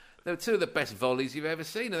 They were 2 of the best volleys you've ever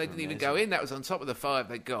seen, and they didn't even go in. That was on top of the 5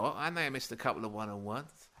 they got, and they missed a couple of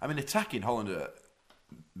one-on-ones. I mean, attacking Holland are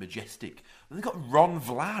majestic. They've got Ron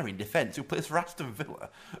Vlaar in defence, who plays for Aston Villa,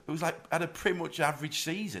 who's had a pretty much average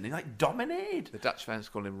season. He dominated. The Dutch fans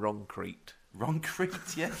call him Ron Crete. Ron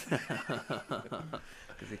Crete, yeah.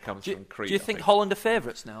 Because he comes from Crete. Do you think Holland are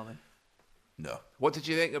favourites now, then? No. What did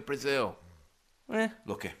you think of Brazil?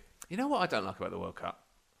 Lucky. You know what I don't like about the World Cup?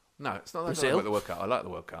 No, it's not that I Brazil? don't like the World Cup. I like the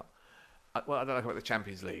World Cup. I don't like about the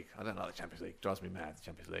Champions League. I don't like the Champions League. It drives me mad, the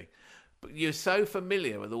Champions League. But you're so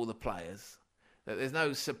familiar with all the players that there's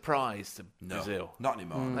no surprise to Brazil. Not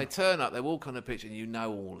anymore. They turn up, they walk on the pitch, and you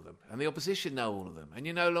know all of them. And the opposition know all of them. And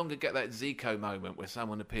you no longer get that Zico moment where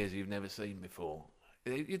someone appears you've never seen before.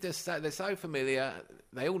 They're so familiar.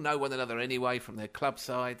 They all know one another anyway from their club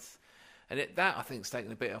sides. And that, I think, is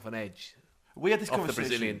taking a bit off an edge. We had this off conversation the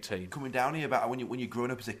Brazilian team coming down here about when you're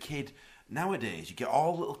growing up as a kid. Nowadays, you get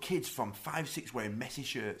all little kids from 5, 6 wearing Messi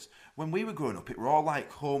shirts. When we were growing up, it were all like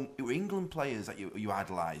it were England players that you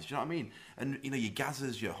idolised. You know what I mean? And your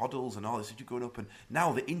Gazzas, your Hoddles, and all this. You're growing up, and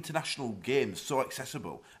now the international game's so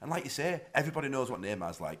accessible. And like you say, everybody knows what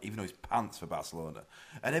Neymar's like, even though he's pants for Barcelona.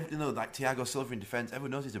 And like Thiago Silva in defence,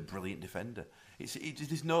 everyone knows he's a brilliant defender.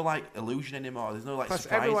 There's no illusion anymore. There's no Plus,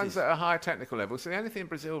 surprises. everyone's at a higher technical level. So the only thing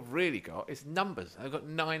Brazil have really got is numbers. They've got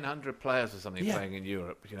 900 players or something playing in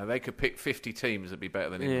Europe. They could pick 50 teams that'd be better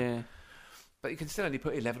than England. Yeah. But you can still only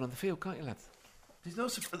put 11 on the field, can't you, lads? There's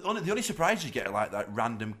the only surprise you get are that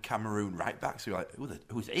random Cameroon right backs who are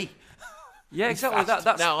who's he? Yeah, exactly.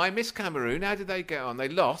 That's... Now, I miss Cameroon. How did they get on? They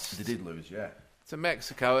lost. They did lose, yeah. To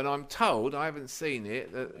Mexico, and I'm told, I haven't seen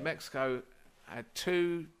it, that Mexico had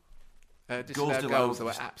 2 goals that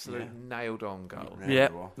were absolute nailed-on goals. Yeah,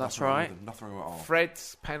 that's right. Nothing wrong at all.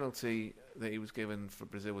 Fred's penalty that he was given for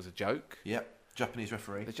Brazil was a joke. Yep. Japanese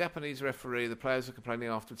referee. The Japanese referee, the players were complaining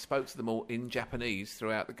afterwards, spoke to them all in Japanese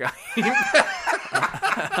throughout the game.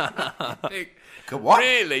 What?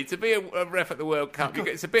 Really, to be a ref at the World Cup,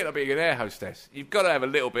 it's a bit like being an air hostess. You've got to have a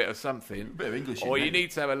little bit of something. A bit of English. Or you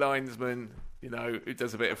need to have a linesman, who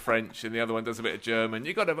does a bit of French and the other one does a bit of German.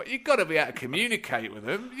 You've got to be able to communicate with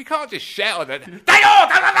them. You can't just shout at them.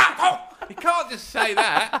 You can't just say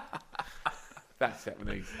that. That's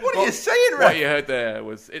Japanese. What are you saying, Ref? What you heard there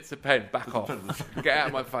was, it's a pen, back off. Get out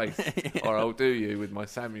of my face, or I'll do you with my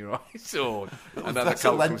samurai sword. Another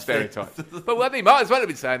cultural stereotype. But he might as well have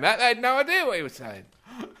been saying that. They had no idea what he was saying.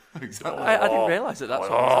 Exactly. I didn't realise that that's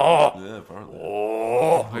what yeah, apparently.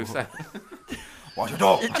 What's your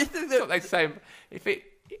dog? That's what they say.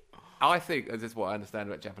 I think, this is what I understand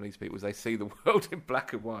about Japanese people, is they see the world in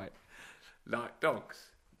black and white. Like dogs.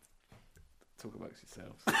 Talk amongst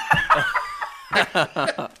yourselves.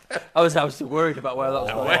 I was worried about where that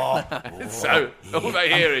was going. So all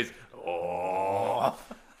they hear is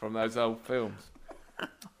from those old films.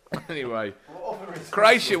 Anyway,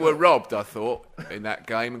 Croatia were robbed, I thought, in that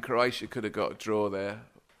game, and Croatia could have got a draw there.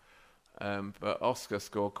 But Oscar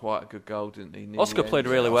scored quite a good goal, didn't he? Oscar played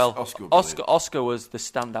really well. Oscar was the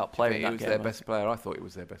standout player in that game. He was their best player. I thought he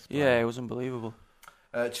was their best player. Yeah, it was unbelievable.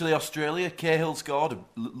 Chile, Australia, Cahill scored a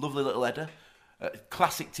lovely little header.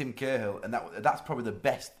 Classic Tim Cahill, and that's probably the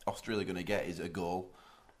best Australia going to get is a goal.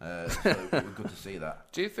 So it was good to see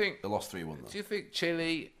that. Do you think they lost 3-1? Do you think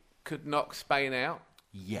Chile could knock Spain out?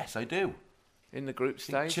 Yes, I do. In the group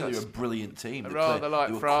stage, Chile are a brilliant team. Rather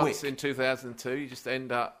like France in 2002, you just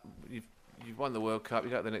end up you've won the World Cup, you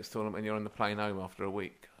go to the next tournament, and you're on the plane home after a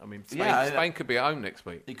week. I mean, Spain could be at home next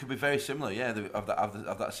week. It could be very similar, of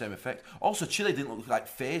that same effect. Also, Chile didn't look like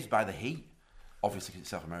fazed by the heat. Obviously, it's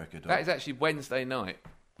South America. That is actually Wednesday night.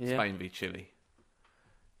 Spain v Chile.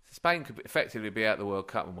 Spain could effectively be out the World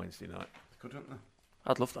Cup on Wednesday night. Couldn't they?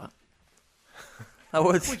 I'd love that. I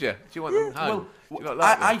would. Would you? Do you want them home?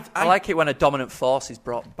 I like it when a dominant force is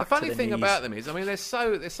brought back. The funny to thing knees. about them is, I mean, there's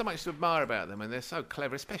so much to admire about them, and they're so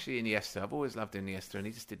clever, especially Iniesta. I've always loved Iniesta, and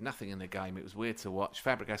he just did nothing in the game. It was weird to watch.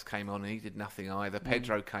 Fabregas came on, and he did nothing either.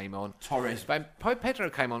 Pedro came on. Torres. Pedro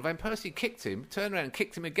came on. Van Persie kicked him, turned around and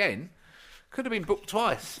kicked him again. Could have been booked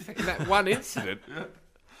twice in that one incident.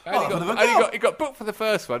 He got booked for the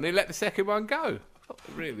first one and he let the second one go.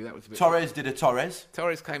 Really, that was a bit... Torres did a Torres.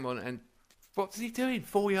 Torres came on and... What's he doing?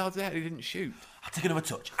 4 yards out, he didn't shoot. I'll take another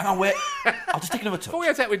touch. Hang on, wait. I'll just take another touch. 4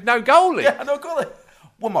 yards out with no goalie. Yeah, no goalie.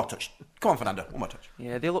 One more touch. Come on, Fernando. One more touch.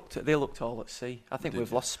 Yeah, they looked all at sea. I think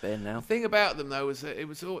we've lost Spain now. The thing about them, though, was that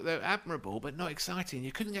they're admirable, but not exciting.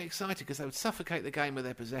 You couldn't get excited because they would suffocate the game with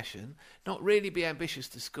their possession, not really be ambitious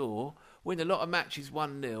to score, win a lot of matches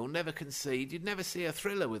 1-0, never concede. You'd never see a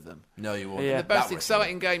thriller with them. No, you wouldn't. Yeah. The most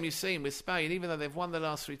exciting game you've seen with Spain, even though they've won the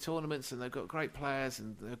last 3 tournaments and they've got great players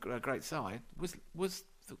and a great side, was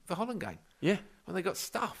the Holland game. Yeah. When they got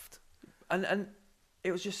stuffed. And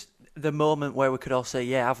it was just the moment where we could all say,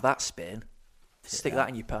 yeah, have that, Spain. Stick that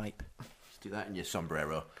in your pipe. Stick that in your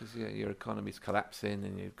sombrero. Because your economy's collapsing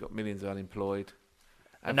and you've got millions unemployed.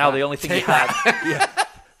 And now the only thing you had...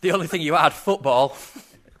 the only thing you had, football...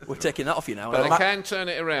 We're taking that off you now. But they can turn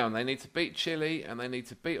it around. They need to beat Chile and they need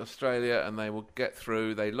to beat Australia and they will get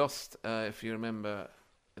through. They lost, if you remember,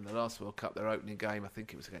 in the last World Cup, their opening game, I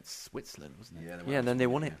think it was against Switzerland, wasn't it? Yeah, and then they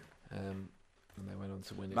won it. And they went on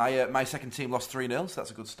to win it. My second team lost 3-0, so that's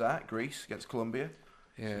a good start. Greece against Colombia.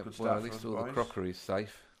 Yeah, well, at least all the crockery's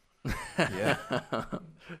safe. Yeah.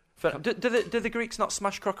 Do the Greeks not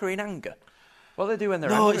smash crockery in anger? What do they do when they're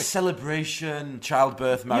angry? angry? It's celebration,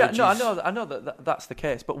 childbirth, marriages. Yeah, no, I know that's the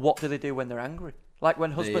case. But what do they do when they're angry? Like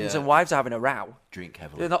when husbands and wives are having a row. Drink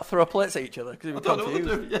heavily. Do they not throw plates at each other because they're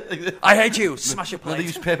confused? Yeah. I hate you. Smash a plate. They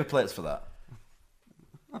use paper plates for that.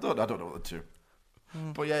 I don't know what they do.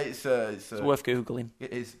 But yeah, it's worth googling.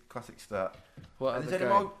 It is classic start. What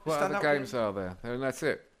other games are there? And that's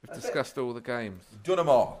it. We've discussed all the games. Done them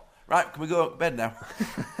all. Right, can we go to bed now?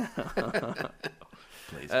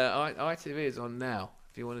 Please. ITV is on now.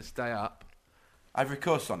 If you want to stay up. Ivory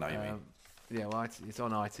Coast on now, you mean? Yeah, well, it's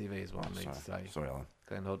on ITV is what I mean to say. Sorry, Alan.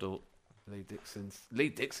 Glenn Hoddle, Lee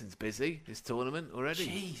Dixon's busy this tournament already.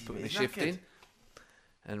 Jeez, putting the shift in.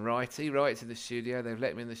 And Wright's in the studio. They've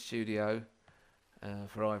let me in the studio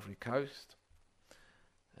for Ivory Coast.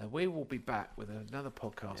 We will be back with another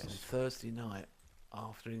podcast on Thursday night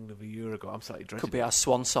after England v Uruguay. I'm slightly dreading Could be our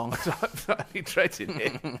swan song. I'm slightly dreading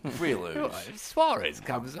it. If we lose. Suarez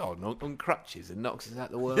comes on crutches and knocks us out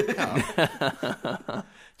the World Cup.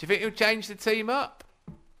 Do you think he'll change the team up?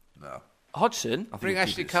 No. Hodgson? Bring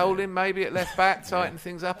Ashley Cole in maybe at left back, tighten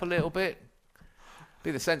things up a little bit.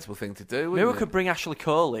 Be the sensible thing to do, Maybe we could bring Ashley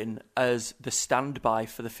Cole in as the standby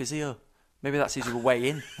for the physio. Maybe that's his way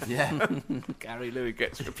in. Yeah. Gary Lewis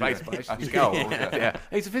gets replaced by Ashley Cole. Yeah.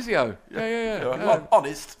 He's a physio. Yeah.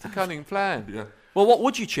 Honest. It's a cunning plan. Yeah. Well, what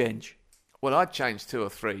would you change? Well, I'd change 2 or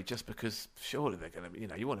 3 just because surely they're going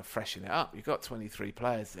to, you want to freshen it up. You've got 23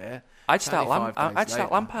 players there. I'd start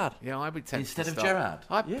Lampard. Yeah, I would tend instead to of start. Gerrard.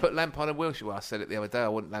 I'd put Lampard and Wilshere. Well, I said it the other day. I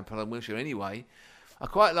want Lampard and Wilshere anyway. I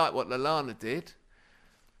quite like what Lallana did.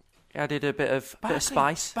 Yeah, I did a bit of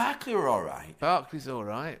spice. Barkley were all right. Barkley's all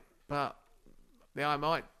right, but I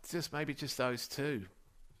might maybe just those 2.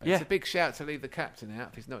 Yeah. It's a big shout to leave the captain out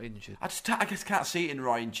if he's not injured. I just can't see it in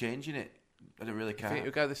Ryan changing it. I don't really care. I think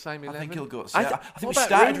he'll go the same 11. I think he'll go. I think we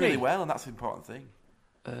started really well, and that's the important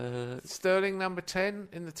thing. Sterling number 10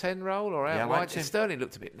 in the 10 role or out I wide. liked him. Sterling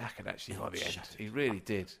looked a bit knackered actually by the end. He really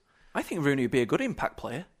did. I think Rooney would be a good impact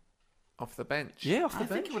player. Off the bench. Yeah, off the I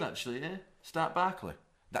bench. think he would actually. Yeah, start Barkley.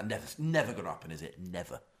 That never going to happen, is it?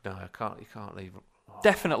 Never. No, I can't. You can't leave.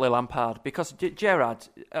 Definitely Lampard, because Gerrard,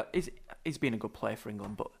 he's been a good player for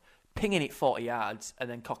England, but pinging it 40 yards and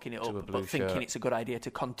then cocking it up, but thinking it's a good idea to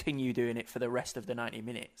continue doing it for the rest of the 90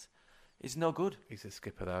 minutes is no good. He's a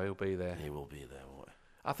skipper, though. He'll be there. He will be there, won't he?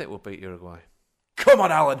 I think we'll beat Uruguay. Come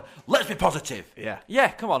on, Alan. Let's be positive.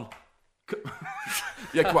 Yeah, come on.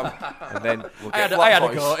 Yeah, come on. And then we'll I get had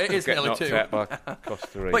a go. It is get nearly knocked 2. out by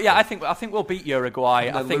Costa Rica. But yeah, I think we'll beat Uruguay.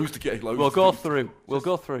 And I think lose to get we'll go through. We'll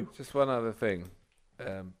go through. Just one other thing.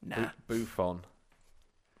 Nah. Buffon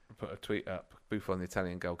put a tweet up. Buffon, the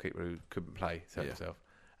Italian goalkeeper who couldn't play, hurt himself,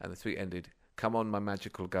 and the tweet ended, "Come on, my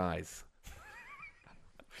magical guys."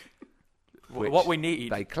 What we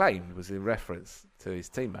need, they claimed, was in reference to his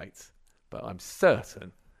teammates, but I'm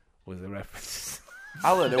certain was a reference.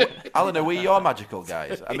 Alan, are we your magical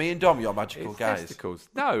guys? Are me and Dom your magical guys? Testicles.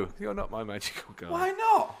 No, you're not my magical guy. Why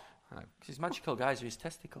not? His magical guys are his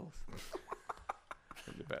testicles.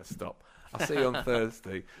 You better stop. I'll see you on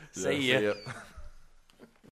Thursday. See ya.